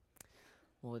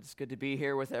Well, it's good to be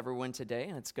here with everyone today,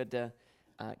 and it's good to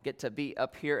get to be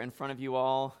up here in front of you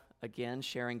all again,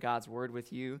 sharing God's Word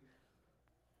with you.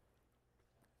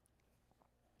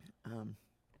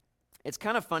 It's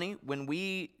kind of funny when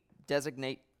we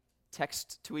designate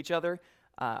text to each other,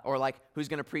 or like who's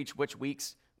going to preach which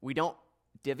weeks, we don't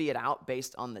divvy it out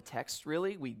based on the text,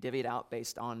 really. We divvy it out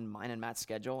based on mine and Matt's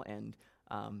schedule, and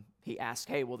he asked,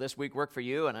 hey, will this week work for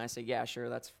you? And I say, yeah, sure,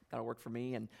 that'll work for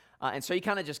me. And so you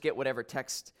kind of just get whatever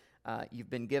text you've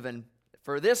been given.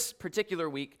 For this particular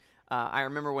week, I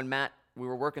remember when we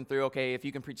were working through, okay, if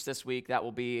you can preach this week, that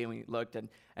will be, and we looked,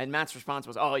 and Matt's response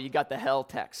was, oh, you got the hell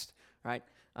text, right?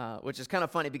 Which is kind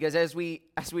of funny, because as we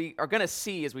are going to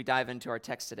see as we dive into our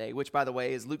text today, which, by the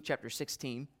way, is Luke chapter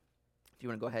 16, if you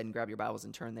want to go ahead and grab your Bibles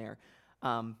and turn there,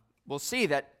 we'll see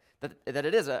that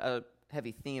it is a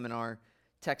heavy theme in our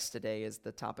text today, is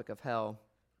the topic of hell.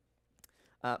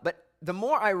 But the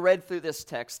more I read through this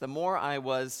text, the more I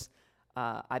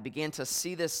began to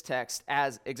see this text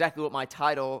as exactly what my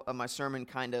title of my sermon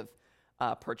kind of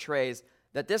portrays,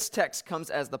 that this text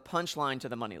comes as the punchline to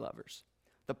the money lovers.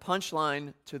 The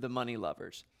punchline to the money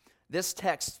lovers. This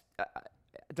text,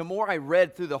 the more I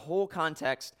read through the whole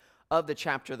context of the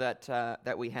chapter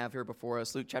that we have here before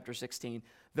us, Luke chapter 16,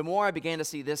 the more I began to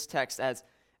see this text as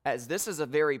this is a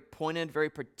very pointed, very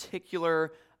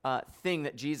particular thing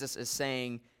that Jesus is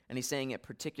saying, and he's saying it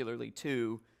particularly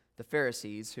to the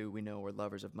Pharisees, who we know were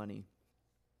lovers of money.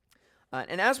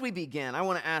 And as we begin, I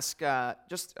want to ask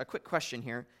just a quick question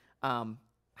here.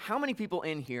 How many people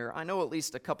in here, I know at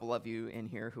least a couple of you in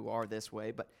here who are this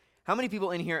way, but how many people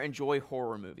in here enjoy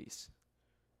horror movies?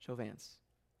 Show of hands.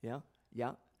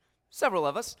 Yeah. Several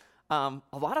of us. A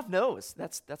lot of no's.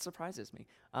 That surprises me.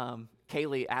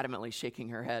 Kaylee adamantly shaking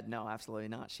her head. No, absolutely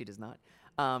not. She does not.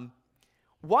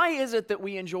 Why is it that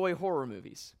we enjoy horror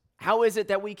movies? How is it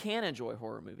that we can enjoy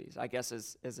horror movies, I guess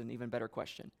is an even better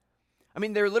question. I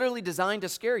mean, they're literally designed to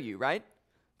scare you, right?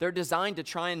 They're designed to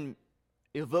try and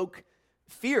evoke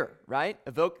fear, right?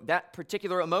 Evoke that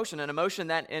particular emotion, an emotion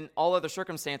that in all other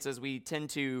circumstances we tend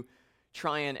to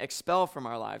try and expel from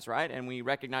our lives, right? And we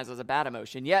recognize as a bad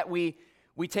emotion. Yet we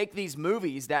take these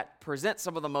movies that present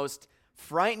some of the most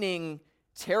frightening,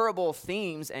 terrible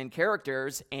themes and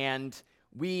characters, and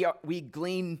we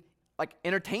glean like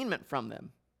entertainment from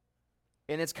them.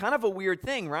 And it's kind of a weird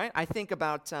thing, right? I think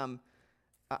about,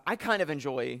 I kind of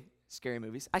enjoy scary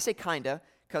movies. I say kinda,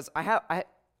 because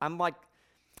I'm like,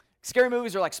 scary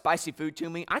movies are like spicy food to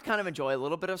me. I kind of enjoy a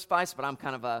little bit of spice, but I'm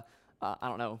kind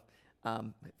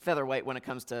of featherweight when it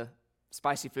comes to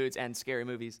spicy foods and scary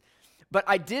movies. But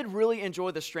I did really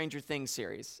enjoy the Stranger Things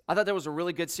series. I thought that was a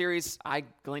really good series. I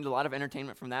gleaned a lot of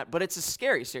entertainment from that. But it's a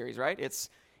scary series, right? It's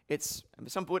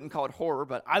some wouldn't call it horror,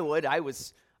 but I would. I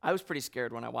was pretty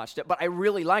scared when I watched it, but I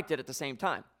really liked it at the same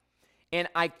time. And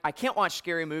I can't watch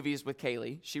scary movies with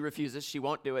Kaylee. She refuses. She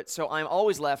won't do it. So I'm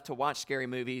always left to watch scary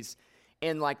movies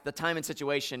in like the time and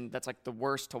situation that's like the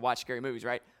worst to watch scary movies,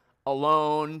 right?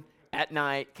 Alone at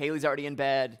night, Kaylee's already in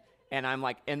bed, and I'm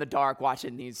like in the dark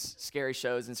watching these scary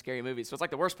shows and scary movies. So it's like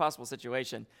the worst possible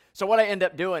situation. So what I end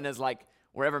up doing is like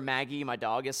wherever Maggie, my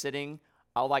dog, is sitting,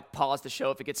 I'll like pause the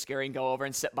show if it gets scary and go over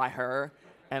and sit by her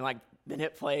and like then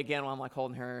hit play again while I'm like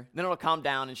holding her. Then it'll calm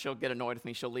down and she'll get annoyed with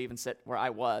me. She'll leave and sit where I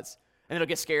was. And then it'll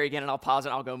get scary again and I'll pause it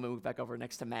and I'll go move back over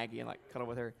next to Maggie and like cuddle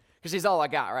with her. Because she's all I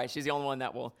got, right? She's the only one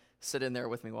that will sit in there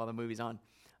with me while the movie's on.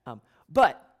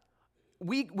 But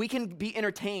we can be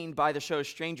entertained by the show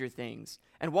Stranger Things.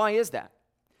 And why is that?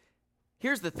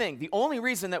 Here's the thing. The only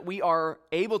reason that we are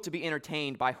able to be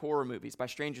entertained by horror movies, by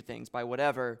Stranger Things, by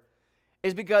whatever,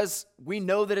 is because we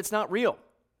know that it's not real.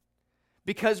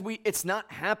 Because it's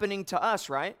not happening to us,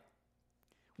 right?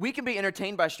 We can be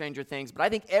entertained by Stranger Things, but I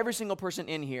think every single person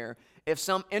in here, if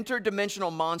some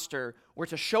interdimensional monster were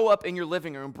to show up in your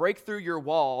living room, break through your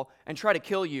wall, and try to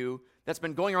kill you, that's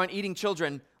been going around eating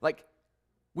children, like,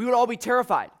 we would all be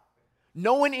terrified.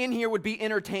 No one in here would be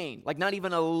entertained, like not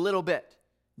even a little bit.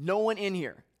 No one in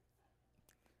here.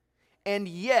 And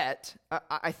yet,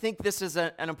 I think this is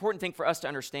an important thing for us to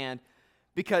understand,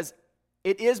 because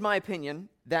it is my opinion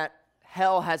that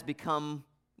hell has become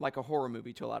like a horror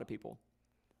movie to a lot of people.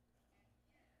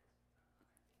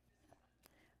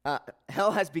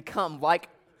 Hell has become like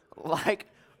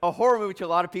a horror movie to a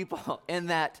lot of people in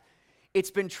that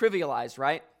it's been trivialized,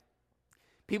 right?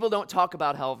 People don't talk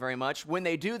about hell very much. When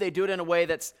they do it in a way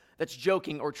that's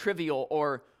joking or trivial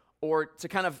or to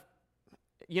kind of,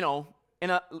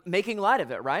 making light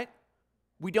of it, right?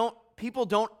 People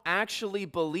don't actually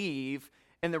believe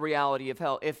in the reality of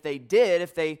hell. If they did,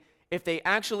 if they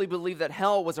actually believed that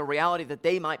hell was a reality that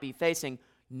they might be facing,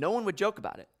 no one would joke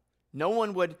about it. No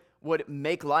one would would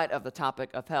make light of the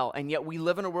topic of hell. And yet we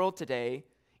live in a world today,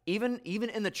 even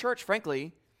in the church,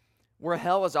 frankly, where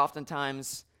hell is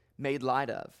oftentimes made light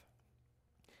of.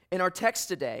 In our text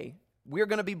today, we're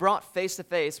going to be brought face to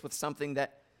face with something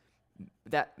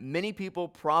that many people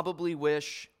probably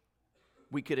wish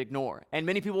we could ignore, and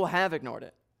many people have ignored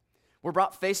it. We're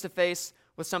brought face to face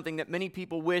with something that many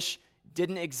people wish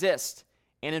didn't exist,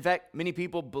 and in fact, many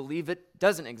people believe it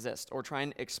doesn't exist or try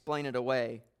and explain it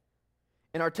away.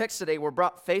 In our text today, we're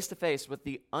brought face to face with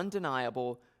the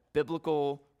undeniable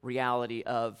biblical reality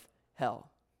of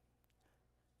hell.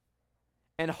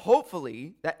 And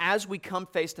hopefully, that as we come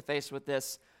face to face with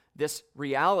this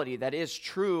reality that is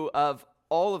true of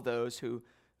all of those who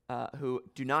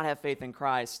do not have faith in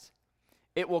Christ,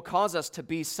 it will cause us to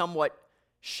be somewhat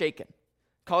shaken,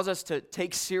 cause us to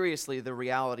take seriously the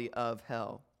reality of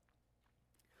hell.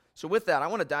 So with that, I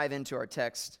want to dive into our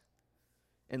text.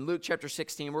 In Luke chapter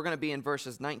 16, we're going to be in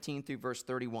verses 19 through verse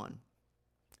 31,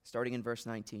 starting in verse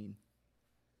 19.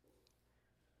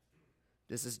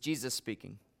 This is Jesus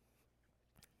speaking.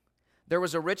 There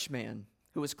was a rich man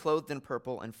who was clothed in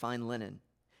purple and fine linen,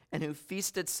 and who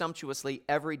feasted sumptuously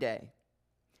every day.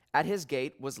 At his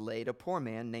gate was laid a poor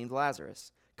man named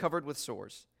Lazarus, covered with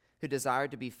sores, who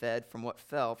desired to be fed from what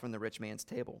fell from the rich man's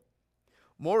table.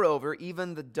 Moreover,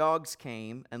 even the dogs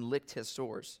came and licked his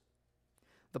sores.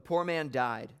 The poor man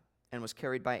died and was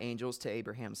carried by angels to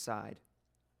Abraham's side.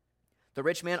 The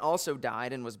rich man also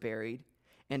died and was buried,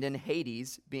 and in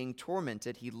Hades, being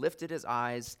tormented, he lifted his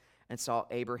eyes and saw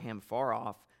Abraham far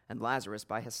off and Lazarus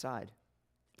by his side.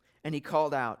 And he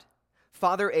called out,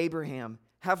 Father Abraham,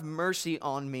 have mercy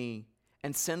on me,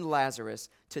 and send Lazarus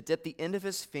to dip the end of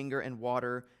his finger in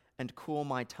water and cool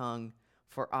my tongue,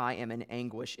 for I am in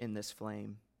anguish in this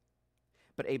flame.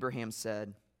 But Abraham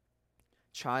said,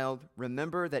 Child,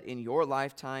 remember that in your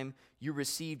lifetime you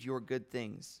received your good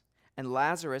things, and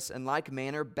Lazarus in like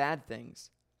manner bad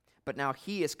things. But now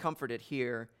he is comforted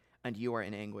here, and you are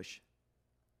in anguish.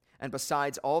 And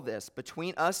besides all this,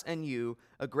 between us and you,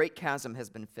 a great chasm has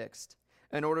been fixed,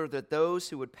 in order that those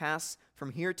who would pass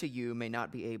from here to you may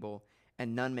not be able,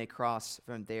 and none may cross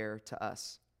from there to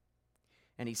us.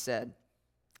 And he said,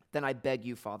 Then I beg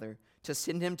you, Father, to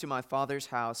send him to my father's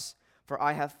house, for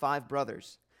I have 5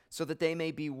 brothers, so that they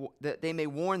may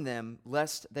warn them,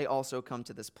 lest they also come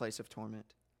to this place of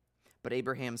torment. But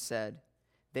Abraham said,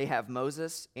 They have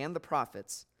Moses and the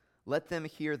prophets, let them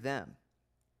hear them.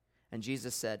 And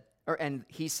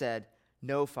he said,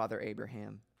 No, Father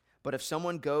Abraham, but if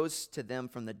someone goes to them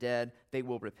from the dead, they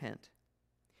will repent.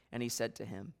 And he said to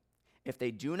him, If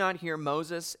they do not hear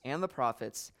Moses and the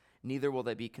prophets, neither will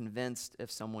they be convinced if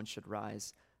someone should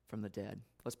rise from the dead.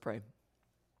 Let's pray.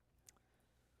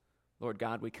 Lord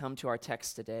God, we come to our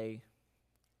text today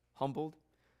humbled.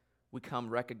 We come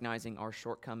recognizing our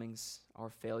shortcomings, our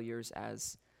failures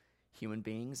as human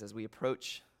beings, as we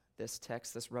approach this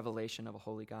text, this revelation of a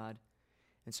holy God.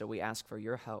 And so we ask for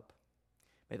your help.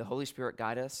 May the Holy Spirit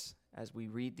guide us as we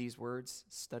read these words,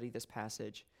 study this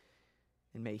passage,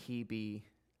 and may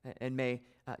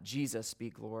Jesus be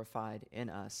glorified in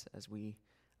us as we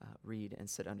read and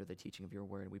sit under the teaching of your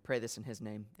word. We pray this in his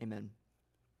name. Amen.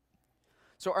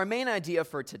 So our main idea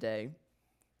for today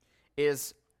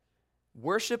is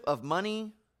worship of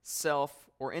money, self,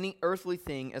 or any earthly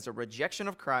thing as a rejection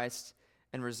of Christ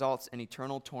and results in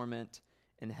eternal torment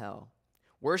in hell.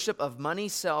 Worship of money,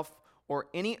 self, or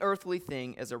any earthly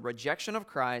thing as a rejection of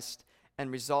Christ and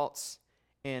results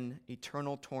in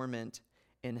eternal torment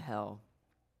in hell.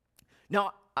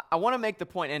 Now, I want to make the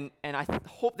point, and I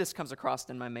hope this comes across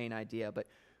in my main idea, but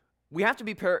we have to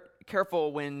be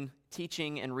careful when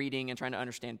teaching and reading and trying to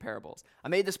understand parables. I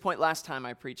made this point last time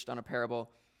I preached on a parable,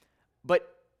 but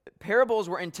parables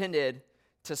were intended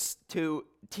to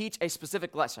teach a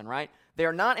specific lesson, right? They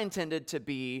are not intended to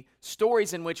be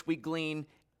stories in which we glean,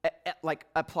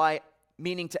 apply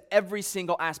meaning to every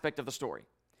single aspect of the story.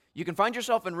 You can find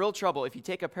yourself in real trouble if you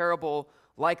take a parable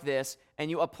like this and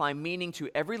you apply meaning to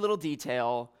every little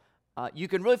detail. You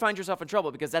can really find yourself in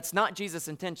trouble because that's not Jesus'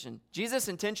 intention. Jesus'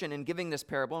 intention in giving this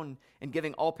parable and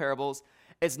giving all parables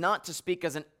is not to speak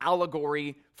as an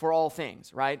allegory for all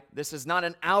things, right? This is not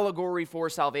an allegory for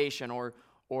salvation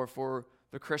or for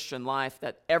the Christian life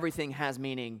that everything has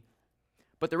meaning.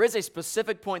 But there is a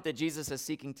specific point that Jesus is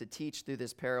seeking to teach through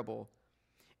this parable.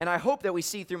 And I hope that we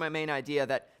see through my main idea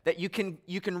that you can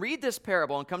read this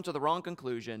parable and come to the wrong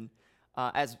conclusion,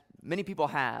 as many people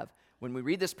have, when we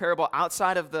read this parable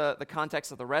outside of the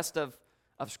context of the rest of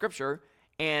Scripture,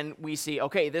 and we see,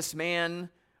 okay, this man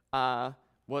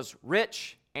was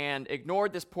rich and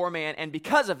ignored this poor man, and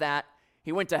because of that,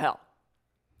 he went to hell.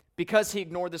 because he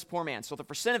ignored this poor man. So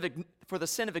for the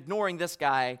sin of ignoring this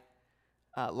guy,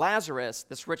 Lazarus,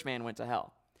 this rich man went to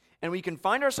hell. And we can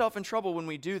find ourselves in trouble when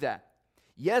we do that.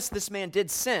 Yes, this man did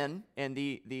sin in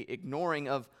the ignoring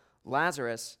of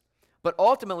Lazarus, but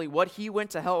ultimately what he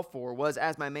went to hell for was,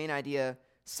 as my main idea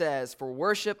says, for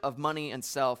worship of money and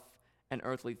self and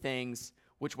earthly things,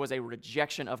 which was a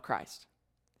rejection of Christ.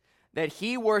 That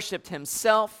he worshiped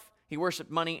himself, he worshiped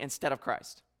money instead of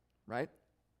Christ, right?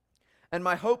 And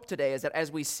my hope today is that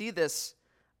as we see this,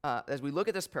 as we look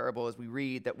at this parable, as we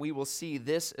read, that we will see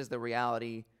this as the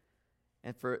reality,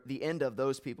 and for the end of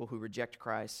those people who reject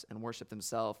Christ and worship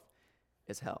themselves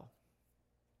is hell.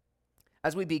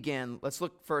 As we begin, let's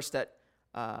look first at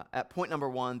point number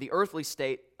 1, the earthly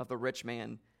state of the rich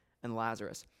man and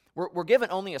Lazarus. We're given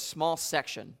only a small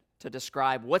section to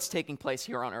describe what's taking place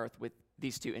here on earth with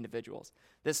these two individuals.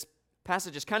 This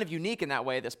passage is kind of unique in that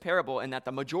way, this parable, in that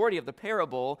the majority of the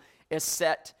parable is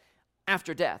set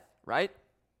after death, right?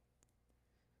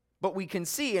 But we can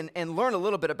see and learn a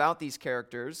little bit about these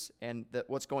characters and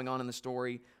what's going on in the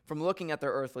story from looking at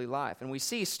their earthly life. And we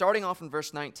see, starting off in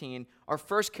verse 19, our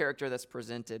first character that's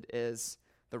presented is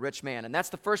the rich man. And that's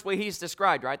the first way he's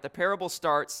described, right? The parable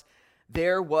starts,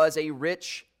 there was a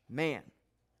rich man.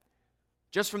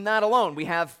 Just from that alone, we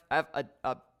have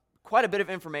quite a bit of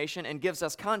information and gives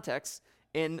us context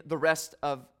in the rest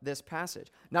of this passage.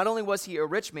 Not only was he a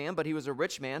rich man, but he was a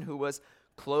rich man who was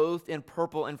clothed in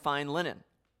purple and fine linen.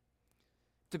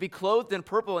 To be clothed in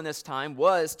purple in this time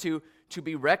was to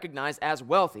be recognized as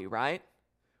wealthy, right?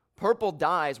 Purple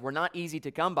dyes were not easy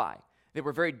to come by. They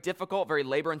were very difficult, very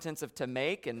labor-intensive to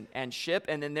make and ship,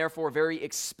 and then therefore very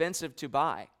expensive to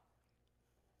buy.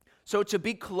 So to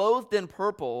be clothed in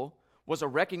purple was a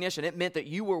recognition. It meant that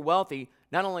you were wealthy.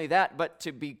 Not only that, but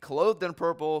to be clothed in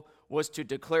purple was to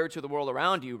declare to the world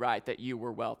around you, right, that you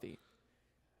were wealthy.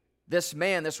 This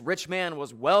man, this rich man,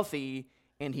 was wealthy,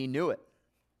 and he knew it.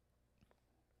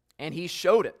 And he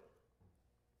showed it.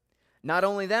 Not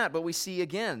only that, but we see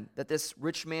again that this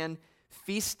rich man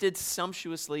feasted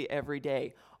sumptuously every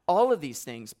day. All of these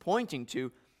things pointing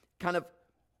to kind of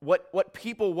what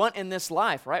people want in this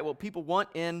life, right? What people want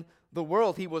in the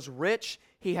world. He was rich.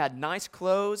 He had nice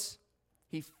clothes.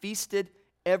 He feasted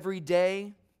every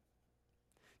day.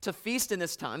 To feast in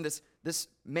this time, this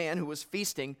man who was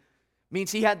feasting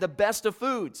means he had the best of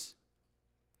foods.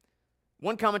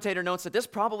 One commentator notes that this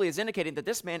probably is indicating that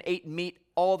this man ate meat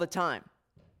all the time.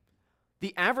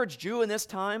 The average Jew in this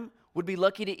time would be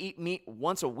lucky to eat meat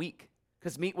once a week,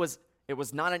 because meat was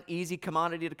not an easy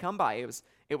commodity to come by.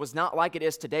 It was not like it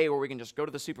is today, where we can just go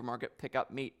to the supermarket, pick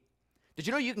up meat. Did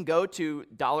you know you can go to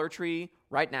Dollar Tree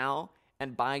right now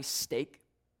and buy steak?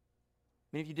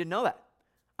 I mean, if you didn't know that.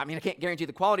 I mean, I can't guarantee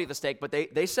the quality of the steak, but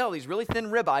they sell these really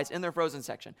thin ribeyes in their frozen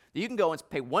section. You can go and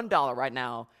pay $1 right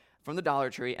now from the Dollar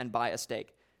Tree and buy a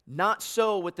steak. Not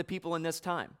so with the people in this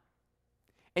time.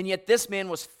 And yet this man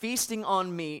was feasting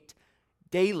on meat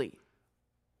daily.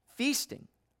 Feasting.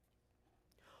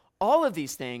 All of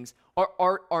these things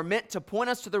are meant to point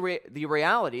us to the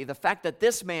reality, the fact that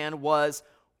this man was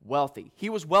wealthy. He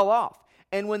was well off.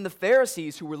 And when the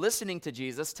Pharisees who were listening to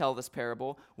Jesus tell this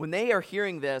parable, when they are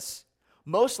hearing this,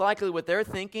 most likely what they're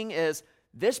thinking is,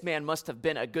 this man must have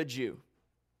been a good Jew.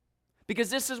 Because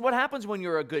this is what happens when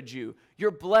you're a good Jew.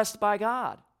 You're blessed by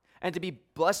God. And to be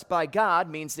blessed by God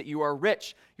means that you are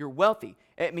rich, you're wealthy.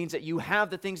 It means that you have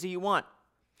the things that you want.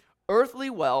 Earthly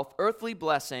wealth, earthly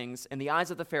blessings in the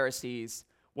eyes of the Pharisees,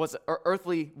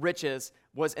 earthly riches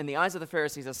was in the eyes of the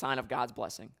Pharisees a sign of God's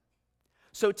blessing.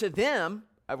 So to them,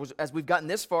 as we've gotten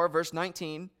this far, verse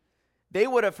 19, they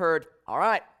would have heard, all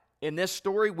right, in this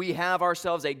story we have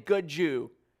ourselves a good Jew,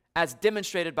 as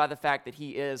demonstrated by the fact that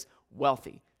he is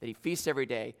wealthy, that he feasts every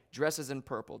day, dresses in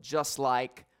purple, just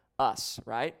like us,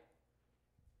 right?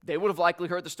 They would have likely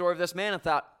heard the story of this man and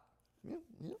thought, yeah,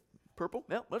 purple,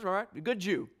 yeah, that's all right, a good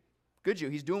Jew. Good Jew,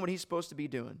 he's doing what he's supposed to be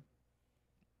doing.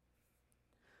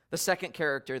 The second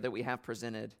character that we have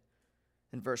presented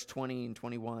in verse 20 and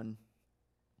 21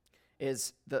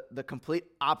 is the complete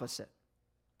opposite.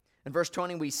 In verse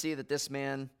 20, we see that this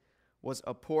man was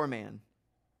a poor man.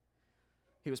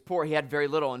 He was poor. He had very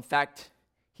little. In fact,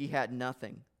 he had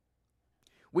nothing.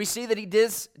 We see that he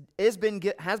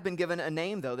has been given a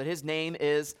name, though, that his name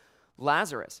is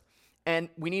Lazarus. And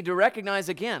we need to recognize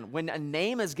again, when a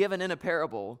name is given in a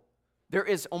parable, there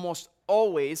is almost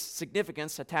always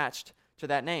significance attached to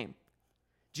that name.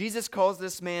 Jesus calls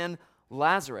this man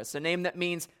Lazarus, a name that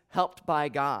means helped by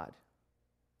God.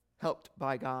 Helped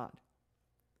by God.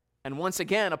 And once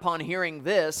again, upon hearing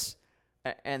this,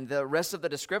 and the rest of the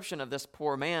description of this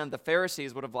poor man, the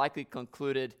Pharisees would have likely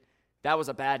concluded that was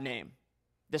a bad name.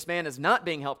 This man is not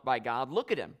being helped by God.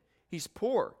 Look at him. He's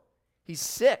poor. He's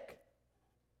sick.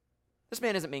 This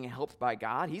man isn't being helped by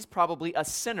God. He's probably a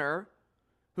sinner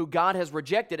who God has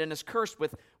rejected and is cursed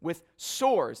with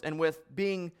sores and with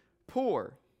being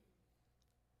poor.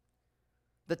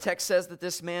 The text says that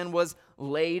this man was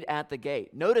laid at the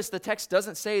gate. Notice the text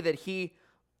doesn't say that he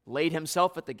laid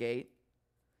himself at the gate.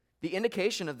 The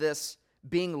indication of this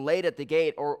being laid at the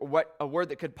gate, or what a word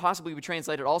that could possibly be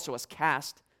translated also as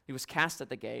cast, he was cast at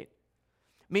the gate,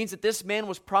 means that this man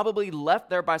was probably left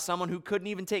there by someone who couldn't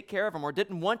even take care of him or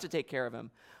didn't want to take care of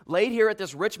him, laid here at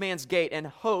this rich man's gate in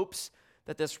hopes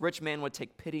that this rich man would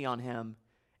take pity on him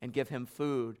and give him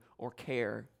food or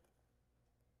care.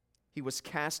 He was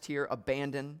cast here,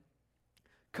 abandoned,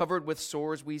 covered with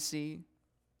sores, we see,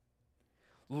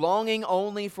 longing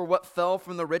only for what fell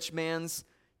from the rich man's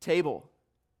table.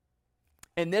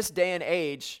 In this day and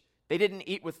age, they didn't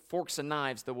eat with forks and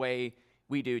knives the way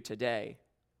we do today.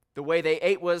 The way they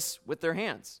ate was with their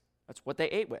hands. That's what they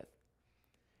ate with.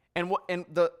 And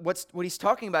what he's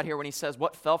talking about here when he says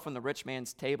what fell from the rich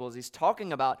man's table is he's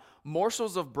talking about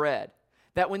morsels of bread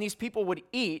that when these people would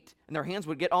eat and their hands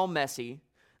would get all messy,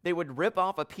 they would rip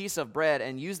off a piece of bread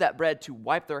and use that bread to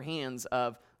wipe their hands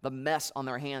of the mess on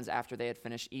their hands after they had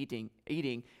finished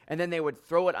eating, and then they would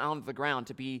throw it on the ground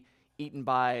to be eaten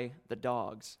by the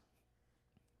dogs.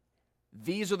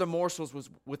 These are the morsels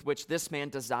with which this man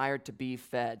desired to be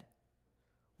fed.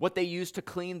 What they used to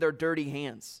clean their dirty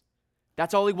hands.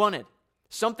 That's all he wanted.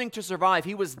 Something to survive.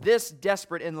 He was this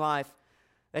desperate in life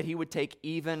that he would take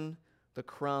even the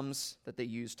crumbs that they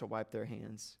used to wipe their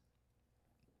hands.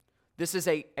 This is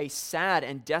a sad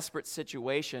and desperate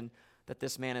situation that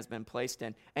this man has been placed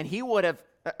in. And he would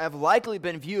have likely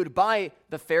been viewed by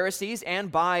the Pharisees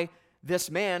and by this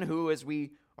man who, as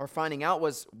we are finding out,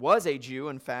 was a Jew,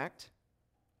 in fact.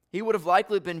 He would have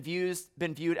likely been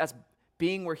viewed as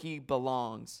being where he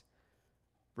belongs.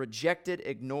 Rejected,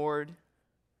 ignored,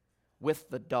 with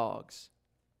the dogs.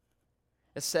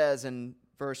 It says in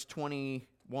verse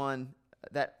 21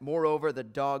 that, moreover, the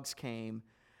dogs came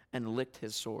and licked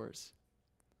his sores.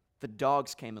 The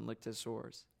dogs came and licked his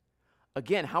sores.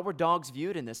 Again, how were dogs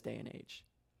viewed in this day and age?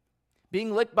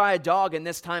 Being licked by a dog in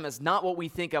this time is not what we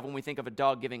think of when we think of a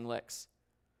dog giving licks.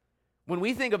 When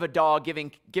we think of a dog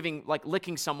giving like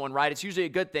licking someone, right, it's usually a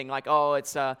good thing, like, oh,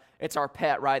 it's our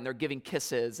pet, right, and they're giving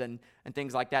kisses and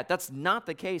things like that. That's not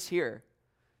the case here.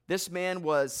 This man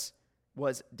was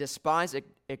despised,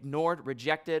 ignored,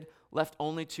 rejected, left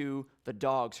only to the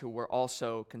dogs who were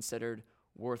also considered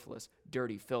worthless,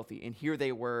 dirty, filthy. And here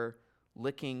they were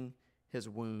licking his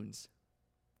wounds.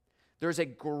 There's a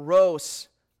gross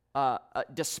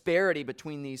disparity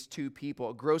between these two people,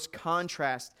 a gross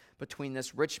contrast between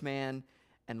this rich man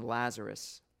and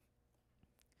Lazarus.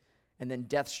 And then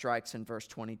death strikes in verse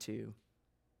 22.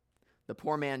 The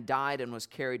poor man died and was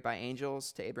carried by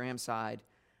angels to Abraham's side.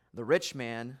 The rich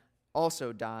man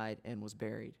also died and was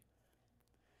buried.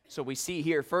 So we see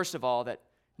here, first of all, that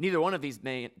neither one of these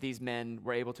men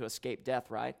were able to escape death,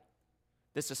 right?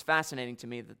 This is fascinating to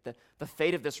me that the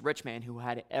fate of this rich man who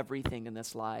had everything in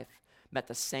this life met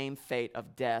the same fate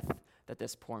of death that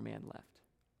this poor man left.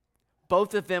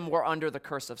 Both of them were under the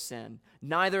curse of sin.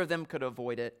 Neither of them could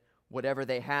avoid it. Whatever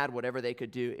they had, whatever they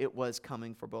could do, it was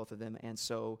coming for both of them, and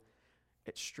so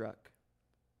it struck.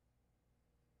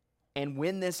 And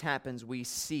when this happens, we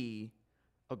see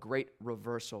a great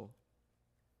reversal.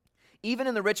 Even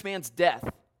in the rich man's death,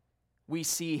 we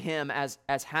see him as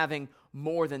having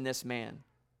more than this man.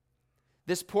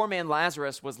 This poor man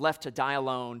Lazarus was left to die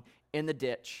alone in the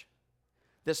ditch.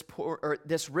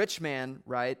 This rich man,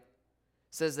 right,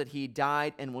 says that he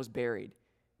died and was buried.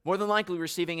 More than likely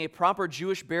receiving a proper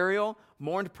Jewish burial,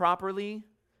 mourned properly,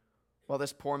 while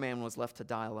this poor man was left to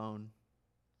die alone.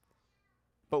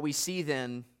 But we see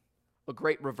then a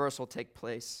great reversal take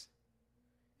place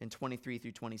in 23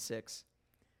 through 26.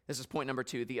 This is point number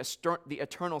 2, the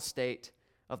eternal state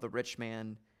of the rich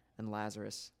man and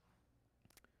Lazarus.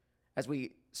 As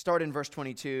we start in verse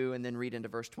 22 and then read into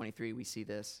verse 23, we see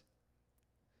this.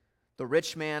 The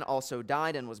rich man also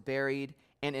died and was buried,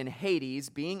 and in Hades,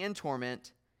 being in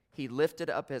torment, he lifted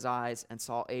up his eyes and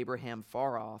saw Abraham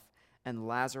far off and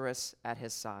Lazarus at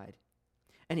his side.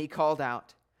 And he called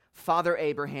out, Father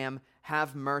Abraham,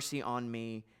 have mercy on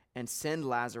me, and send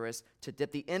Lazarus to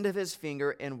dip the end of his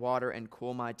finger in water and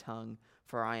cool my tongue,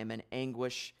 for I am in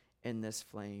anguish in this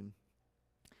flame.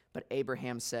 But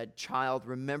Abraham said, Child,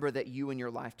 remember that you in your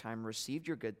lifetime received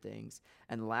your good things,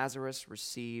 and Lazarus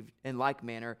received, in like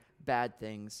manner, bad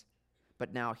things.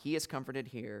 But now he is comforted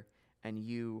here, and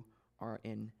you are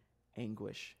in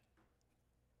anguish.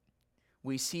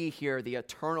 we see here the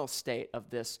eternal state of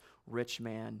this rich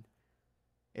man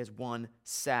is one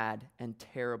sad and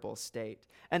terrible state.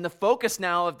 And the focus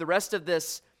now of the rest of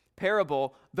this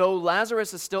parable, though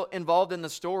Lazarus is still involved in the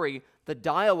story, the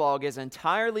dialogue is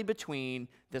entirely between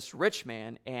this rich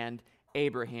man and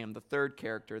Abraham, the third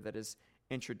character that is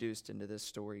introduced into this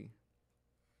story.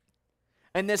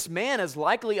 And this man is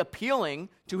likely appealing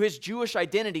to his Jewish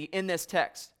identity in this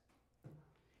text.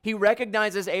 He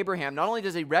recognizes Abraham. Not only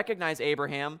does he recognize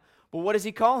Abraham, but what does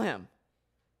he call him?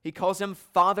 He calls him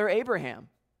Father Abraham,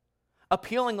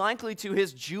 appealing likely to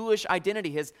his Jewish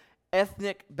identity, his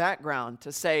ethnic background,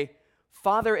 to say,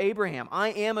 Father Abraham, I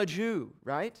am a Jew,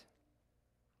 right?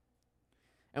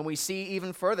 And we see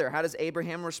even further, how does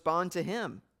Abraham respond to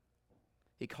him?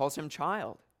 He calls him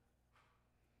child.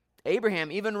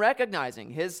 Abraham even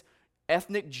recognizing his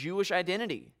ethnic Jewish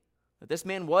identity, that this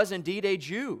man was indeed a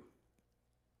Jew.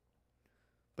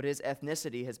 But his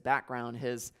ethnicity, his background,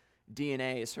 his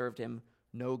DNA served him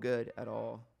no good at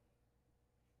all.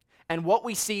 And what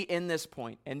we see in this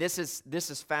point, and this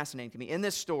is fascinating to me, in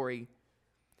this story,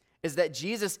 is that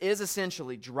Jesus is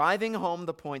essentially driving home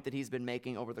the point that he's been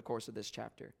making over the course of this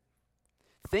chapter.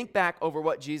 Think back over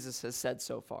what Jesus has said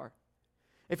so far.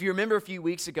 If you remember a few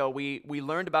weeks ago, we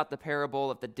learned about the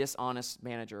parable of the dishonest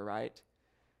manager, right?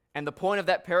 And the point of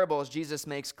that parable, as Jesus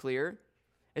makes clear,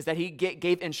 is that he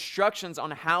gave instructions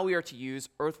on how we are to use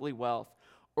earthly wealth,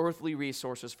 earthly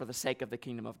resources for the sake of the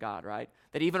kingdom of God, right?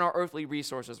 That even our earthly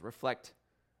resources reflect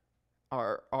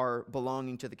our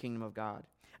belonging to the kingdom of God.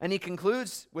 And he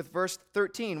concludes with verse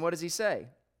 13. What does he say?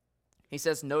 He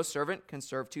says, "No servant can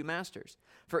serve two masters,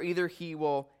 for either he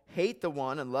will hate the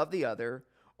one and love the other,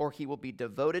 or he will be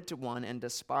devoted to one and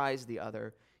despise the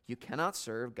other. You cannot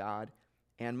serve God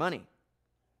and money."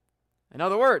 In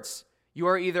other words, you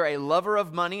are either a lover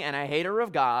of money and a hater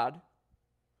of God,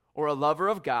 or a lover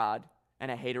of God and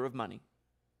a hater of money,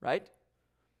 right?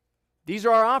 These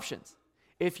are our options.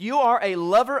 If you are a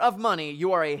lover of money,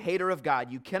 you are a hater of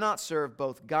God. You cannot serve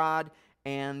both God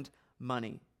and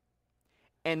money.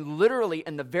 And literally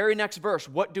in the very next verse,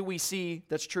 what do we see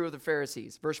that's true of the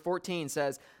Pharisees? Verse 14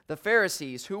 says, the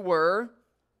Pharisees who were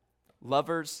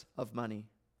lovers of money.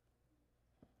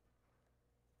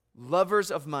 Lovers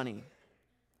of money.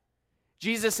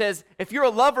 Jesus says, if you're a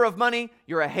lover of money,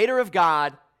 you're a hater of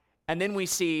God. And then we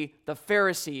see the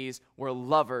Pharisees were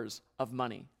lovers of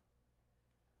money.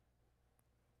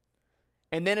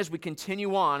 And then as we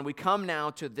continue on, we come now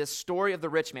to this story of the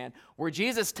rich man, where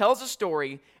Jesus tells a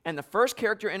story, and the first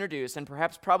character introduced, and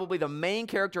perhaps probably the main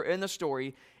character in the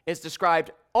story, is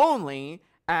described only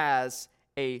as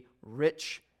a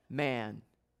rich man.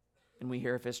 And we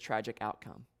hear of his tragic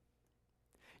outcome.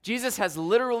 Jesus has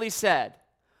literally said,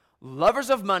 lovers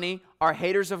of money are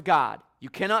haters of God. You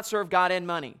cannot serve God and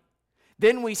money.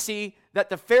 Then we see that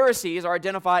the Pharisees are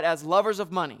identified as lovers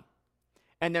of money.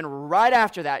 And then right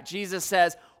after that, Jesus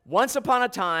says, once upon a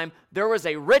time, there was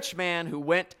a rich man who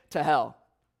went to hell.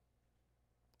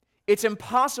 It's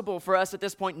impossible for us at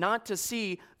this point not to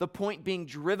see the point being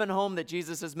driven home that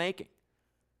Jesus is making.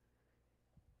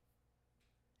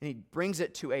 And he brings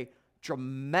it to a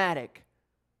dramatic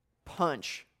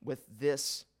punch with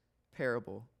this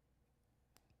parable.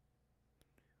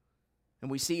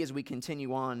 And we see as we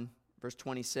continue on, verse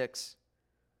 26,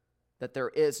 that there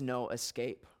is no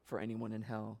escape for anyone in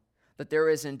hell. That there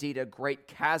is indeed a great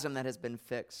chasm that has been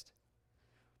fixed,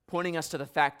 pointing us to the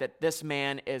fact that this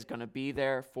man is going to be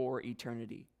there for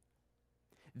eternity.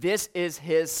 This is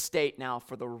his state now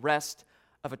for the rest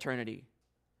of eternity.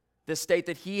 This state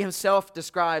that he himself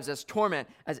describes as torment,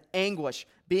 as anguish,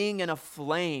 being in a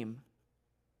flame.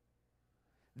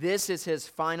 This is his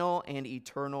final and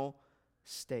eternal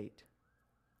state.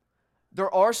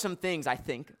 There are some things, I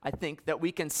think, that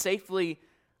we can safely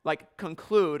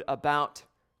conclude about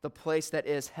the place that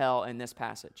is hell in this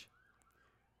passage.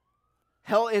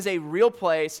 Hell is a real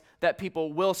place that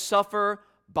people will suffer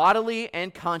bodily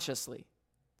and consciously.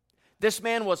 This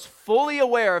man was fully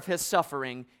aware of his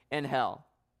suffering in hell.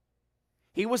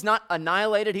 He was not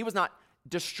annihilated. He was not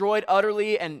destroyed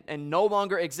utterly and no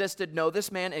longer existed. No,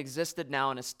 this man existed now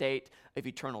in a state of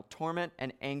eternal torment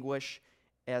and anguish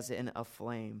as in a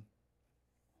flame.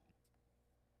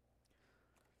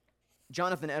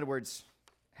 Jonathan Edwards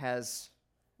has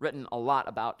written a lot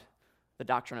about the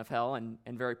doctrine of hell, and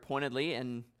very pointedly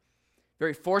and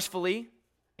very forcefully,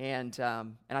 and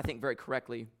I think very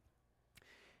correctly.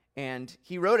 And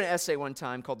he wrote an essay one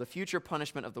time called "The Future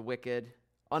Punishment of the Wicked,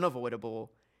 Unavoidable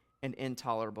and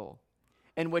Intolerable,"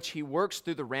 in which he works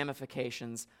through the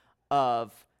ramifications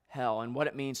of hell and what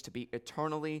it means to be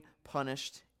eternally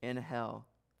punished in hell.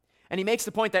 And he makes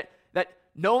the point that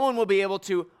no one will be able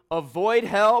to avoid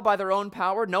hell by their own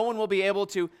power. No one will be able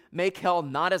to make hell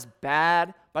not as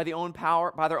bad by their own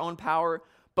power.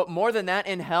 But more than that,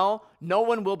 in hell, no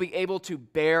one will be able to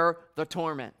bear the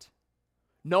torment.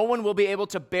 No one will be able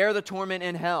to bear the torment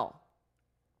in hell.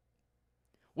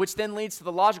 Which then leads to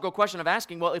the logical question of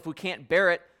asking, well, if we can't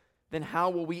bear it, then how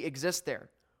will we exist there?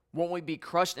 Won't we be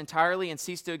crushed entirely and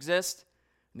cease to exist?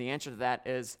 And the answer to that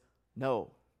is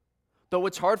no. Though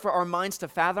it's hard for our minds to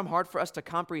fathom, hard for us to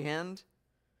comprehend,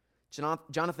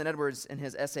 Jonathan Edwards in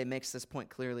his essay makes this point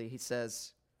clearly. He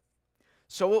says,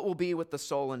 "So it will be with the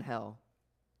soul in hell.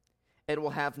 It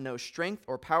will have no strength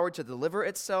or power to deliver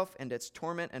itself, and its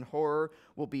torment and horror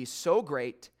will be so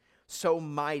great, so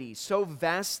mighty, so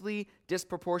vastly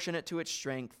disproportionate to its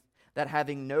strength, that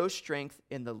having no strength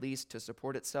in the least to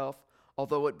support itself,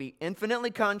 although it be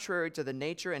infinitely contrary to the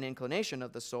nature and inclination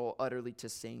of the soul utterly to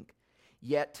sink,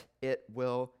 yet it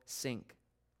will sink.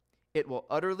 It will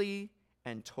utterly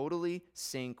and totally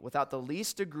sink without the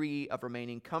least degree of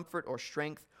remaining comfort or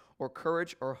strength or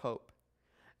courage or hope.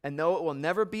 And though it will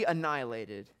never be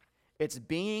annihilated, its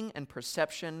being and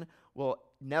perception will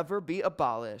never be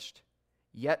abolished,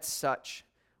 yet such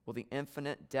will the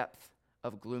infinite depth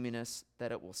of gloominess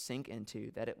that it will sink into,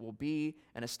 that it will be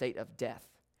in a state of death,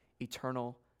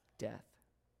 eternal death."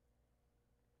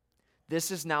 This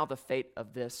is now the fate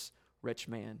of this rich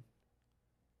man,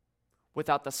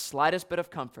 without the slightest bit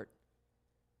of comfort.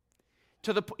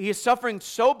 He is suffering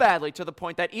so badly to the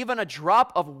point that even a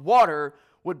drop of water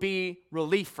would be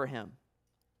relief for him.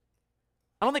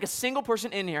 I don't think a single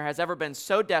person in here has ever been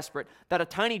so desperate that a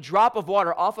tiny drop of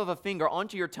water off of a finger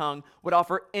onto your tongue would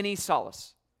offer any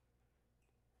solace.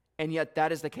 And yet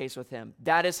that is the case with him.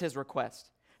 That is his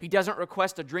request. He doesn't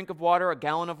request a drink of water, a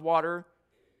gallon of water.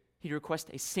 He requests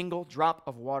a single drop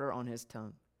of water on his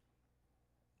tongue.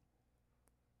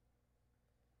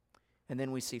 And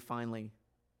then we see finally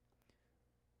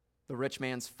the rich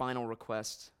man's final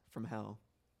request from hell.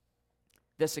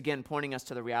 This again pointing us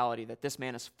to the reality that this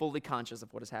man is fully conscious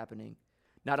of what is happening.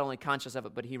 Not only conscious of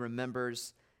it, but he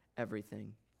remembers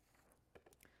everything.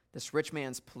 This rich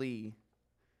man's plea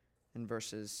in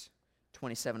verses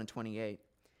 27 and 28.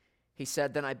 He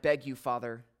said, "Then I beg you,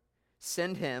 Father,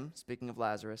 send him," speaking of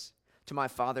Lazarus, "to my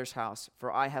father's house,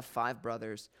 for I have 5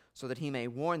 brothers, so that he may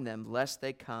warn them, lest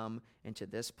they come into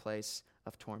this place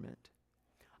of torment."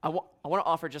 I want to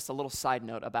offer just a little side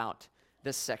note about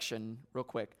this section real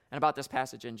quick, and about this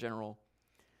passage in general.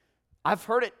 I've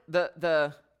heard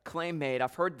the claim made,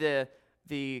 I've heard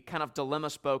the kind of dilemma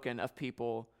spoken of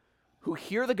people who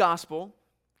hear the gospel,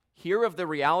 hear of the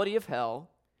reality of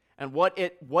hell, and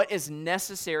what is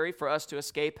necessary for us to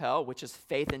escape hell, which is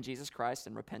faith in Jesus Christ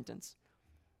and repentance.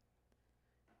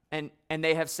 And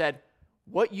they have said,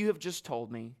 what you have just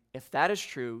told me, if that is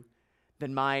true,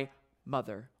 then my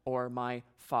mother or my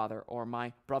father or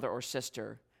my brother or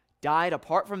sister died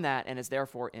apart from that and is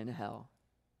therefore in hell.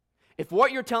 If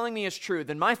what you're telling me is true,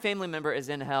 then my family member is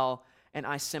in hell, and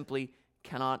I simply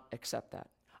cannot accept that.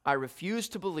 I refuse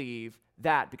to believe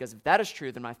that, because if that is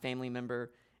true, then my family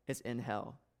member is in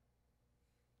hell.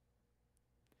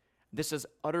 This is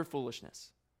utter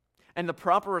foolishness. And the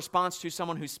proper response to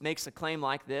someone who makes a claim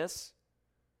like this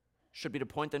should be to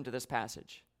point them to this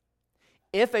passage.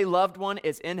 If a loved one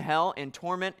is in hell, in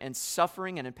torment, and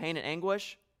suffering, and in pain and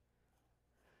anguish,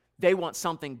 they want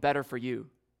something better for you.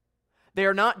 They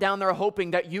are not down there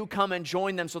hoping that you come and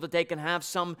join them so that they can have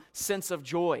some sense of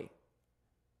joy.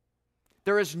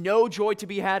 There is no joy to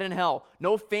be had in hell,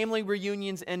 no family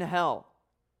reunions in hell,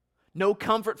 no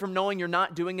comfort from knowing you're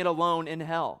not doing it alone in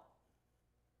hell.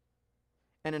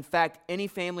 And in fact, any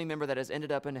family member that has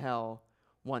ended up in hell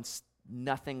wants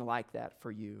nothing like that for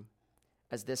you,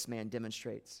 as this man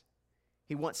demonstrates.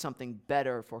 He wants something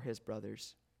better for his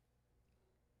brothers.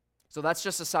 So that's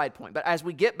just a side point. But as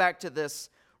we get back to this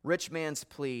rich man's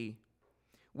plea,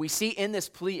 we see in this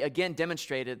plea again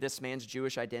demonstrated this man's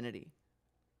Jewish identity.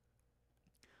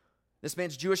 This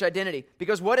man's Jewish identity.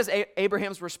 Because what is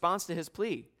Abraham's response to his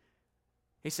plea?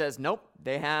 He says, nope,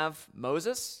 they have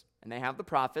Moses and they have the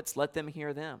prophets, let them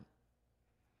hear them.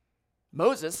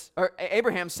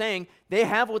 Abraham saying they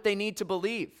have what they need to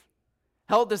believe.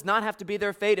 Hell does not have to be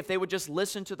their fate if they would just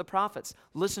listen to the prophets,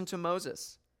 listen to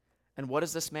Moses. And what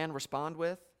does this man respond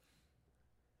with?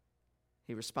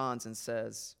 He responds and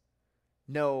says,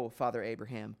 "No, Father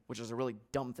Abraham," which is a really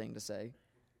dumb thing to say.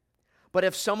 "But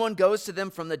if someone goes to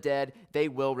them from the dead, they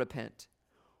will repent."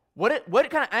 What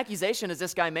kind of accusation is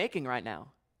this guy making right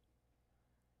now?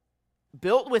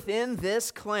 Built within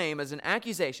this claim as an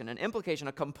accusation, an implication,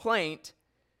 a complaint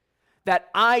that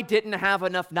I didn't have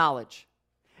enough knowledge.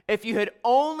 if you had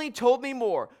only told me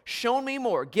more, shown me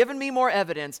more, given me more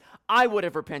evidence, I would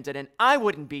have repented and I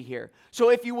wouldn't be here. So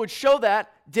if you would show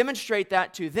that, demonstrate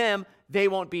that to them, they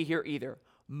won't be here either.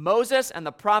 Moses and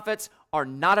the prophets are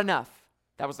not enough.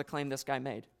 That was the claim this guy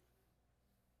made.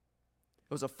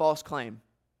 It was a false claim.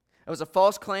 It was a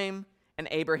false claim, and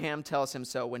Abraham tells him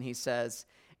so when he says,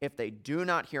 if they do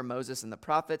not hear Moses and the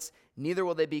prophets, neither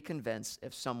will they be convinced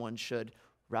if someone should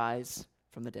rise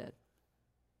from the dead.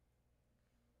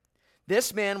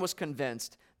 This man was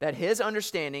convinced that his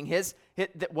understanding,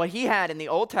 that what he had in the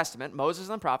Old Testament, Moses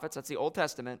and the prophets, that's the Old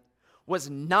Testament, was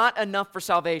not enough for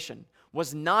salvation,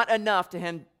 was not enough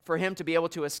for him to be able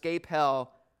to escape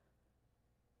hell.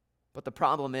 But the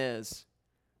problem is,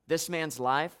 this man's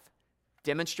life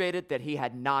demonstrated that he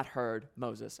had not heard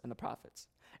Moses and the prophets.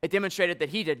 It demonstrated that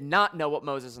he did not know what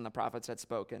Moses and the prophets had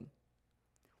spoken.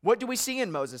 What do we see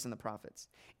in Moses and the prophets?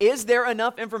 Is there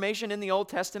enough information in the Old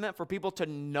Testament for people to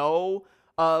know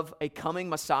of a coming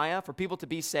Messiah, for people to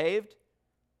be saved?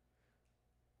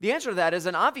 The answer to that is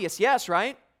an obvious yes,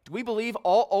 right? Do we believe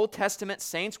all Old Testament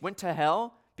saints went to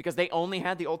hell because they only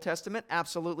had the Old Testament?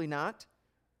 Absolutely not.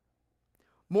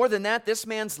 More than that, this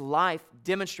man's life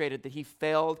demonstrated that he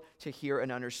failed to hear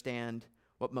and understand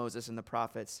what Moses and the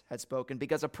prophets had spoken,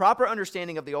 because a proper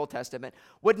understanding of the Old Testament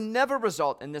would never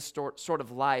result in this sort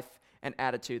of life and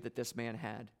attitude that this man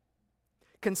had.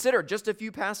 Consider just a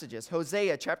few passages.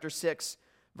 Hosea chapter 6,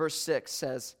 verse 6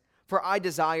 says, "For I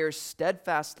desire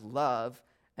steadfast love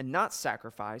and not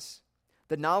sacrifice,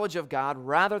 the knowledge of God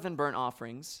rather than burnt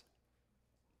offerings."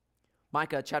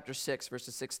 Micah chapter 6,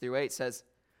 verses 6 through 8 says,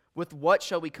 "With what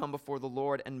shall we come before the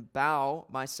Lord and bow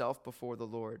myself before the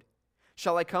Lord?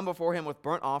 Shall I come before him with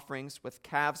burnt offerings, with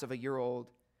calves of a year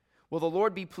old? Will the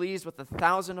Lord be pleased with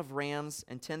 1,000 of rams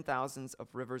and 10,000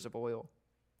 of rivers of oil?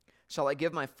 Shall I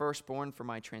give my firstborn for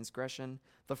my transgression,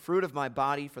 the fruit of my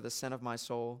body for the sin of my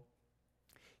soul?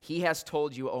 He has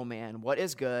told you, O man, what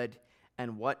is good,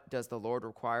 and what does the Lord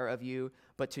require of you,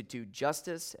 but to do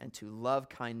justice and to love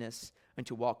kindness and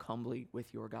to walk humbly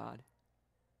with your God."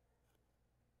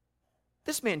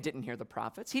 This man didn't hear the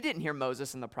prophets. He didn't hear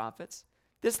Moses and the prophets.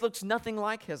 This looks nothing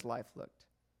like his life looked.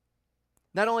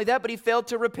 Not only that, but he failed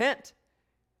to repent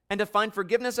and to find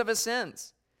forgiveness of his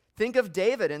sins. Think of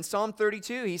David in Psalm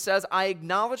 32. He says, "I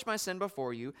acknowledge my sin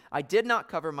before you. I did not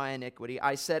cover my iniquity.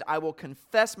 I said, I will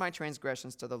confess my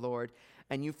transgressions to the Lord,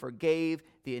 and you forgave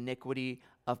the iniquity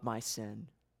of my sin."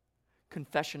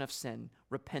 Confession of sin,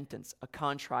 repentance, a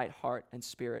contrite heart and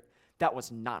spirit. That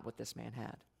was not what this man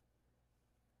had.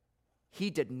 He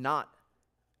did not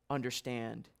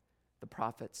understand the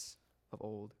prophets of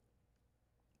old.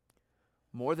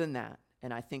 More than that,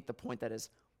 and I think the point that is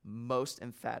most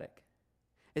emphatic,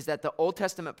 is that the Old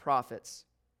Testament prophets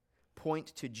point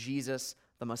to Jesus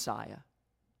the Messiah.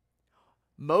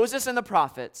 Moses and the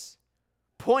prophets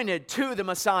pointed to the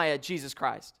Messiah, Jesus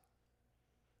Christ.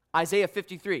 Isaiah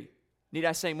 53, need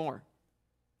I say more?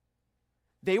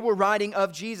 They were writing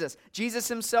of Jesus. Jesus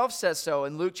himself says so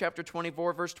in Luke chapter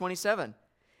 24, verse 27.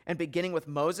 "And beginning with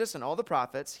Moses and all the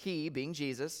prophets, he, being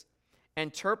Jesus,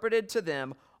 interpreted to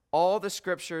them all the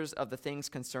scriptures of the things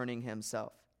concerning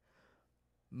himself."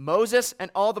 Moses and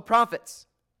all the prophets,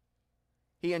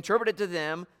 he interpreted to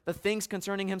them the things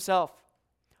concerning himself.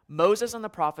 Moses and the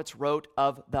prophets wrote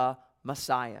of the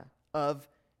Messiah, of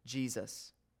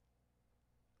Jesus.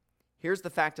 Here's the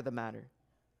fact of the matter.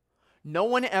 No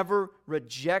one ever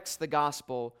rejects the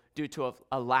gospel due to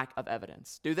a lack of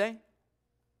evidence, do they?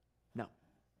 No,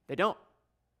 they don't.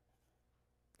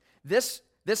 This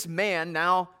man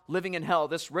now living in hell,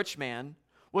 this rich man,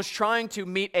 was trying to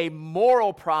meet a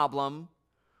moral problem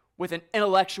with an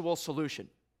intellectual solution.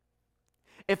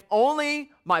 If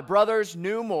only my brothers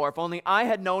knew more, if only I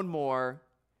had known more,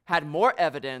 had more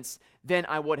evidence, then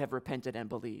I would have repented and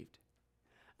believed.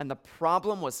 And the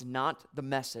problem was not the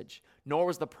message, nor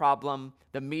was the problem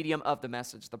the medium of the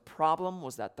message. The problem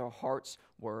was that their hearts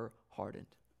were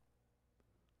hardened.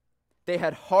 They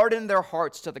had hardened their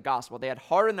hearts to the gospel. They had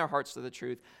hardened their hearts to the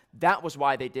truth. That was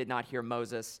why they did not hear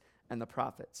Moses and the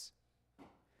prophets.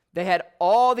 They had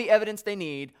all the evidence they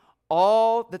need.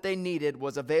 All that they needed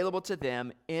was available to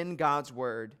them in God's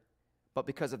word, but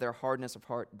because of their hardness of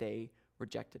heart, they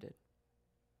rejected it.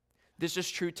 This is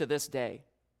true to this day.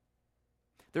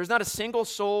 There's not a single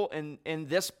soul in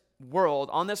this world,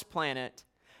 on this planet,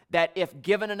 that if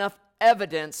given enough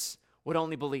evidence would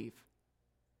only believe.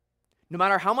 No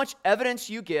matter how much evidence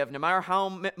you give, no matter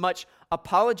how much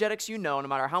apologetics you know, no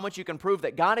matter how much you can prove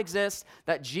that God exists,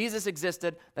 that Jesus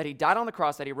existed, that he died on the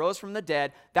cross, that he rose from the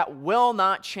dead, that will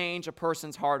not change a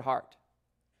person's hard heart.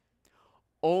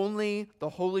 Only the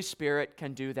Holy Spirit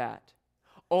can do that.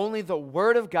 Only the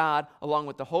Word of God, along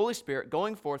with the Holy Spirit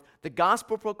going forth, the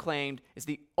gospel proclaimed, is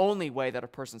the only way that a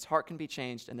person's heart can be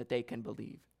changed and that they can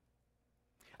believe.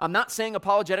 I'm not saying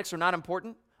apologetics are not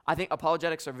important. I think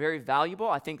apologetics are very valuable.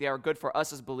 I think they are good for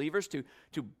us as believers to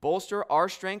bolster our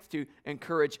strength, to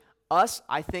encourage us.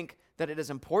 I think that it is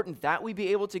important that we be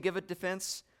able to give a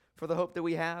defense for the hope that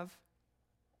we have.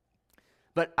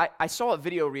 But I saw a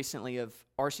video recently of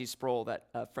R.C. Sproul that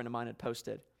a friend of mine had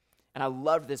posted, and I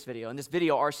loved this video. In this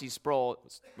video, R.C. Sproul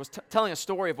was telling a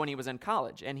story of when he was in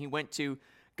college, and he went to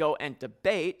go and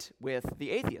debate with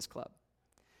the Atheist Club.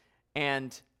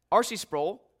 And R.C.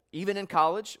 Sproul, even in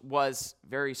college, was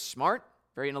very smart,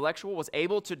 very intellectual, was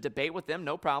able to debate with them,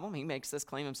 no problem. He makes this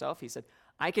claim himself. He said,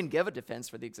 I can give a defense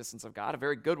for the existence of God, a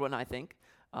very good one, I think,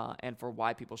 and for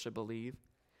why people should believe.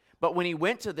 But when he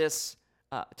went to this,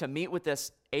 to meet with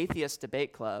this atheist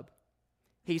debate club,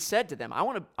 he said to them, I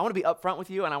want to be upfront with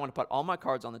you, and I want to put all my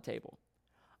cards on the table.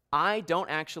 I don't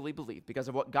actually believe, because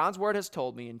of what God's word has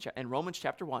told me in Romans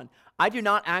chapter 1, I do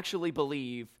not actually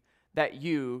believe that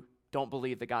you don't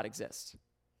believe that God exists.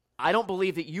 I don't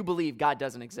believe that you believe God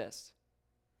doesn't exist.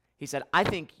 He said, I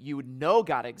think you know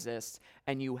God exists,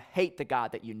 and you hate the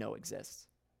God that you know exists.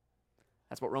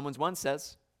 That's what Romans 1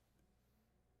 says.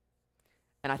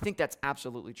 And I think that's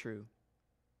absolutely true.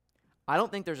 I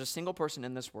don't think there's a single person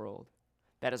in this world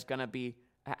that is going to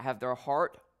have their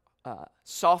heart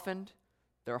softened,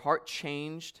 their heart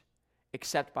changed,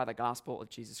 except by the gospel of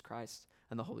Jesus Christ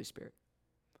and the Holy Spirit.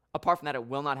 Apart from that, it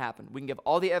will not happen. We can give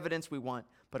all the evidence we want,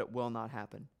 but it will not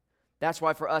happen. That's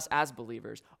why for us as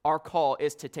believers, our call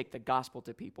is to take the gospel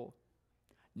to people.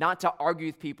 Not to argue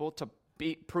with people, to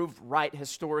be proved right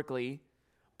historically,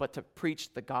 but to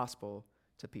preach the gospel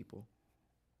to people.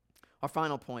 Our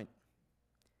final point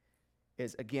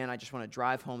is, again, I just want to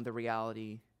drive home the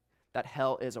reality that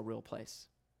hell is a real place.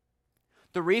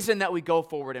 The reason that we go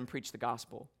forward and preach the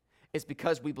gospel is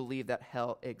because we believe that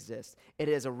hell exists. It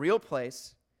is a real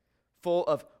place full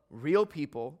of real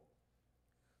people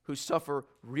who suffer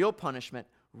real punishment,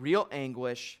 real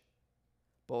anguish,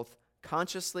 both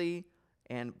consciously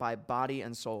and by body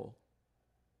and soul.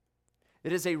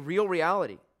 It is a real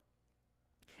reality.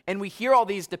 And we hear all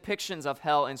these depictions of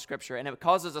hell in Scripture, and it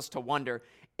causes us to wonder,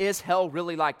 is hell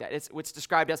really like that? It's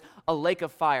described as a lake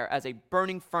of fire, as a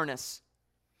burning furnace.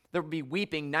 There will be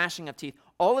weeping, gnashing of teeth.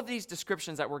 All of these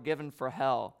descriptions that were given for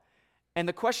hell. And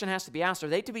the question has to be asked, are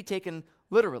they to be taken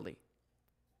literally?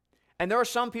 And there are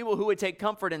some people who would take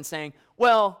comfort in saying,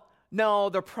 well, no,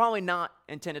 they're probably not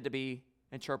intended to be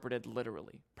interpreted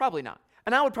literally. Probably not.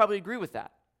 And I would probably agree with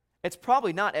that. It's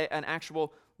probably not an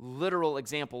actual literal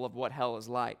example of what hell is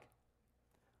like.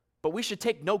 But we should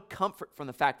take no comfort from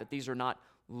the fact that these are not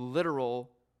literal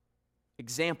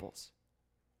examples.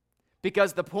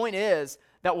 Because the point is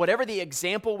that whatever the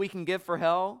example we can give for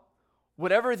hell,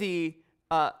 whatever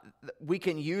we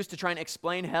can use to try and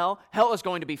explain hell, hell is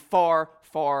going to be far,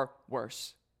 far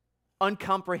worse.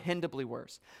 Uncomprehendibly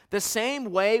worse. The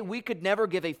same way we could never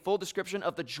give a full description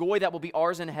of the joy that will be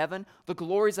ours in heaven, the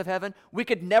glories of heaven, we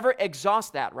could never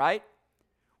exhaust that, right?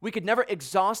 We could never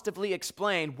exhaustively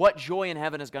explain what joy in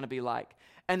heaven is going to be like.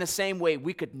 And the same way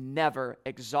we could never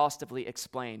exhaustively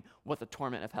explain what the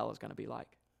torment of hell is going to be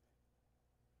like.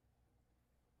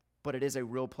 But it is a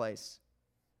real place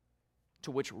to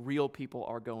which real people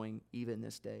are going even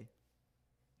this day.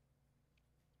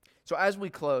 So as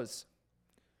we close,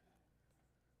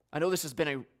 I know this has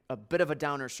been a bit of a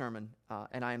downer sermon,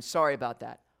 and I am sorry about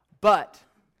that. But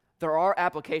there are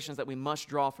applications that we must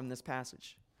draw from this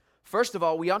passage. First of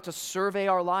all, we ought to survey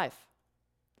our life.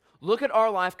 Look at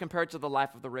our life compared to the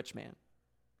life of the rich man.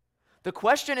 The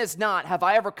question is not, have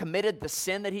I ever committed the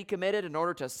sin that he committed in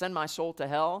order to send my soul to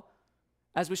hell?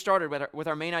 As we started with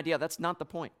our main idea, that's not the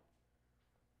point.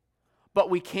 But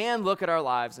we can look at our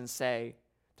lives and say,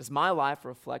 does my life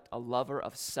reflect a lover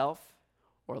of self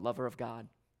or a lover of God?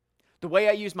 The way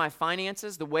I use my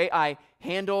finances, the way I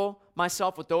handle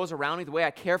myself with those around me, the way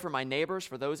I care for my neighbors,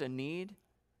 for those in need,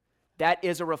 that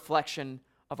is a reflection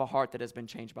of a heart that has been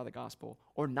changed by the gospel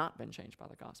or not been changed by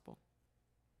the gospel.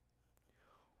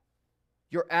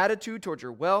 Your attitude towards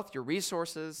your wealth, your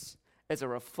resources, is a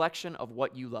reflection of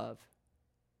what you love.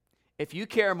 If you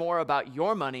care more about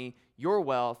your money, your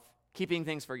wealth, keeping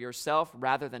things for yourself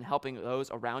rather than helping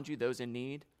those around you, those in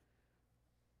need,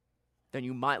 then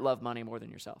you might love money more than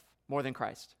yourself, more than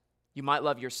Christ. You might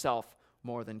love yourself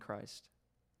more than Christ.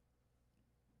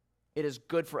 It is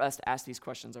good for us to ask these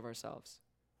questions of ourselves.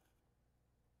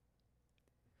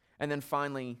 And then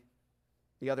finally,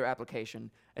 the other application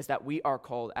is that we are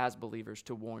called as believers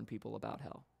to warn people about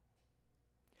hell.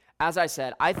 As I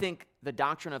said, I think the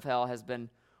doctrine of hell has been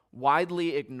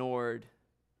widely ignored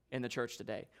in the church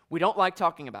today. We don't like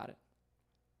talking about it.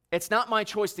 It's not my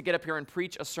choice to get up here and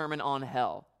preach a sermon on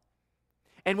hell.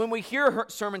 And when we hear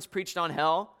sermons preached on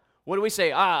hell, what do we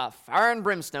say? Fire and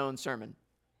brimstone sermon,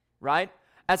 right?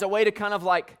 As a way to kind of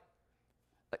like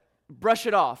brush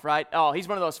it off, right? Oh, he's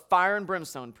one of those fire and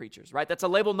brimstone preachers, right? That's a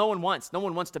label no one wants. No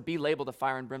one wants to be labeled a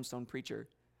fire and brimstone preacher.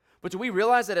 But do we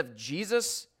realize that if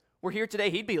Jesus were here today,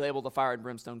 he'd be labeled a fire and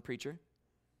brimstone preacher?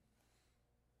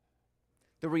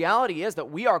 The reality is that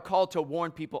we are called to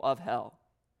warn people of hell.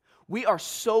 We are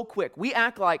so quick. We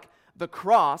act like the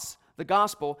cross, the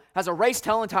gospel, has erased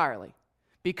hell entirely.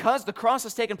 Because the cross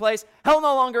has taken place, hell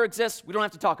no longer exists. We don't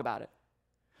have to talk about it.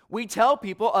 We tell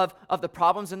people of the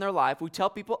problems in their life. We tell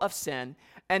people of sin.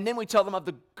 And then we tell them of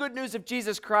the good news of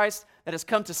Jesus Christ that has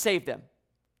come to save them.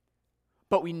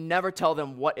 But we never tell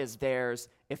them what is theirs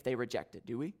if they reject it,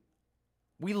 do we?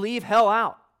 We leave hell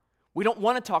out. We don't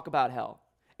want to talk about hell.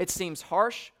 It seems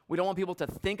harsh. We don't want people to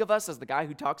think of us as the guy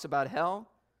who talks about hell.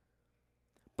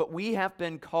 But we have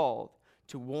been called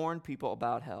to warn people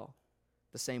about hell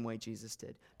the same way Jesus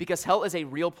did. Because hell is a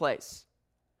real place.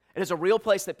 It is a real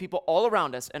place that people all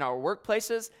around us in our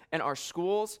workplaces and our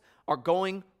schools are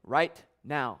going right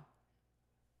now.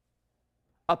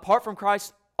 Apart from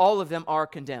Christ, all of them are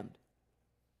condemned.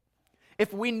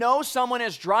 If we know someone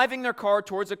is driving their car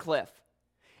towards a cliff,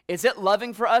 is it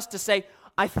loving for us to say,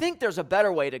 I think there's a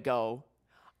better way to go.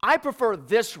 I prefer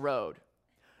this road.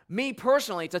 Me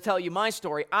personally, to tell you my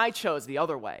story, I chose the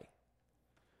other way.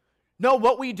 No,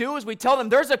 what we do is we tell them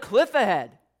there's a cliff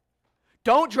ahead.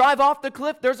 Don't drive off the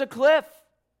cliff. There's a cliff.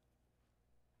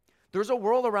 There's a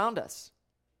world around us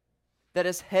that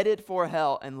is headed for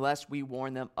hell unless we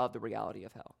warn them of the reality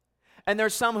of hell. And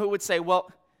there's some who would say,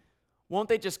 well, won't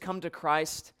they just come to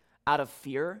Christ out of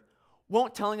fear?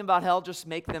 Won't telling them about hell just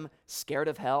make them scared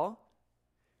of hell?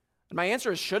 And my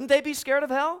answer is, shouldn't they be scared of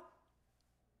hell?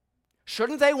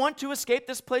 Shouldn't they want to escape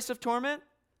this place of torment?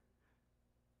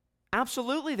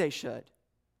 Absolutely they should.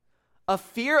 A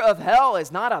fear of hell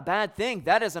is not a bad thing.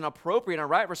 That is an appropriate and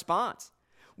right response.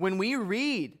 When we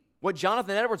read what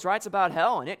Jonathan Edwards writes about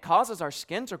hell and it causes our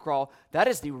skin to crawl, that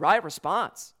is the right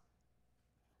response.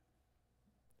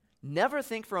 Never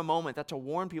think for a moment that to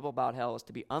warn people about hell is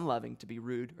to be unloving, to be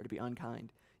rude, or to be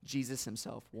unkind. Jesus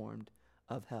himself warned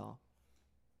of hell.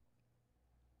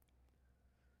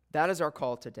 That is our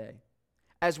call today.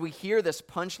 As we hear this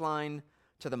punchline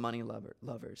to the money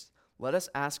lovers, let us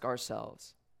ask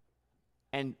ourselves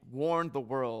and warn the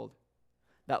world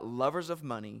that lovers of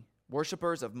money,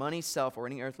 worshipers of money, self, or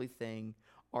any earthly thing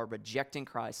are rejecting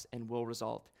Christ and will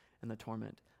result in the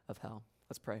torment of hell.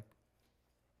 Let's pray.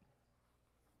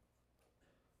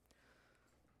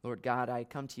 Lord God, I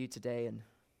come to you today and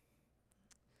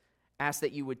ask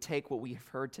that you would take what we have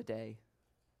heard today,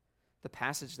 the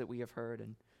passage that we have heard,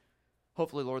 and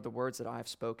hopefully, Lord, the words that I have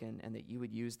spoken, and that you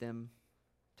would use them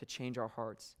to change our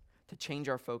hearts, to change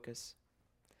our focus.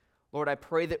 Lord, I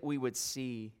pray that we would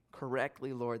see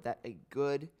correctly, Lord, that a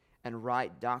good and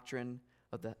right doctrine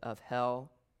of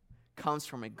hell comes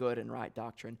from a good and right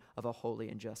doctrine of a holy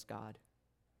and just God.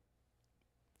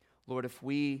 Lord, if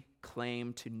we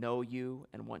claim to know you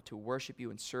and want to worship you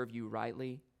and serve you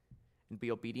rightly and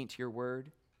be obedient to your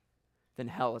word, then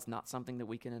hell is not something that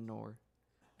we can ignore.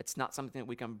 It's not something that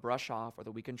we can brush off or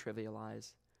that we can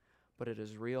trivialize, but it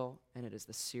is real and it is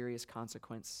the serious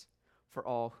consequence for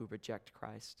all who reject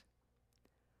Christ.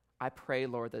 I pray,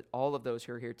 Lord, that all of those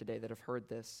who are here today that have heard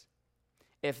this,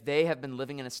 if they have been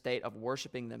living in a state of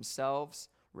worshiping themselves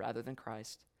rather than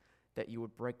Christ, that you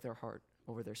would break their heart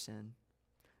over their sin,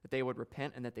 that they would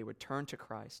repent and that they would turn to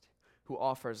Christ, who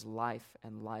offers life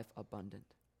and life abundant.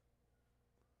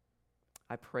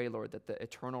 I pray, Lord, that the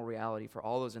eternal reality for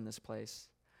all those in this place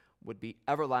would be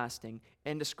everlasting,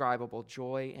 indescribable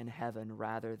joy in heaven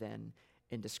rather than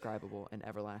indescribable and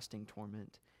everlasting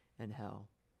torment in hell.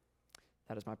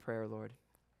 That is my prayer, Lord.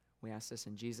 We ask this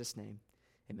in Jesus' name.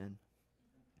 Amen.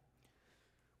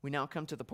 We now come to the